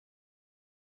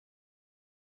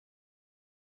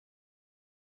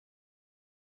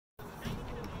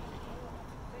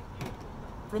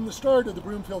From the start of the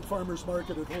Broomfield Farmers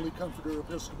Market at Holy Comforter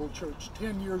Episcopal Church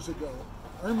 10 years ago,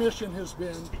 our mission has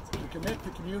been to connect the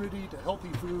community to healthy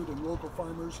food and local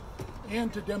farmers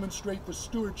and to demonstrate the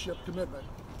stewardship commitment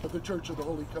of the Church of the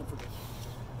Holy Comforter.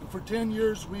 And for 10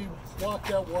 years, we walked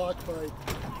that walk by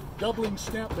doubling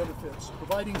SNAP benefits,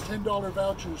 providing $10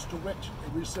 vouchers to WIC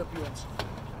recipients,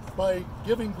 by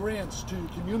giving grants to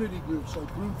community groups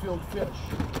like Broomfield Fish,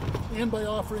 and by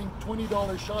offering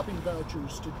 $20 shopping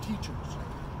vouchers to teachers.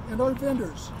 And our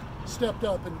vendors stepped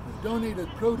up and donated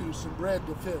produce and bread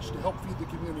to fish to help feed the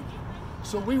community.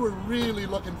 So we were really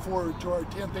looking forward to our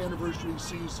 10th anniversary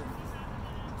season.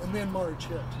 And then March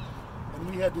hit, and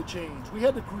we had to change. We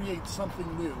had to create something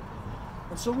new.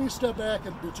 And so we stepped back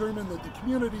and determined that the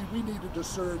community we needed to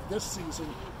serve this season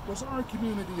was our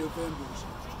community of vendors.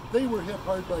 They were hit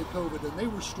hard by COVID, and they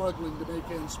were struggling to make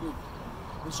ends meet.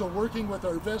 And so working with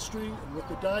our vestry and with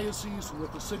the diocese and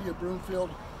with the city of Broomfield,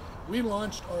 we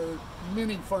launched our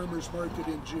mini farmers market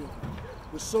in June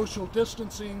with social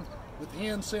distancing, with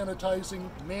hand sanitizing,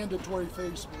 mandatory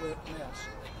face masks.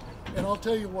 And I'll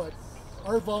tell you what,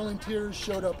 our volunteers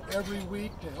showed up every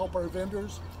week to help our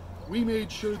vendors. We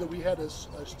made sure that we had a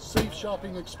safe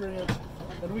shopping experience,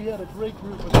 and we had a great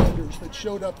group of vendors that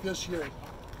showed up this year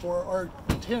for our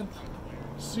 10th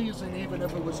season, even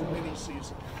if it was a mini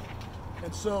season.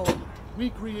 And so we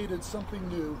created something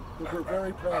new that we're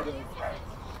very proud of.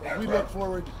 And we look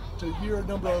forward to year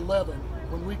number 11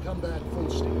 when we come back full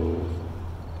steam.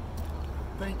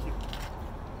 Thank you.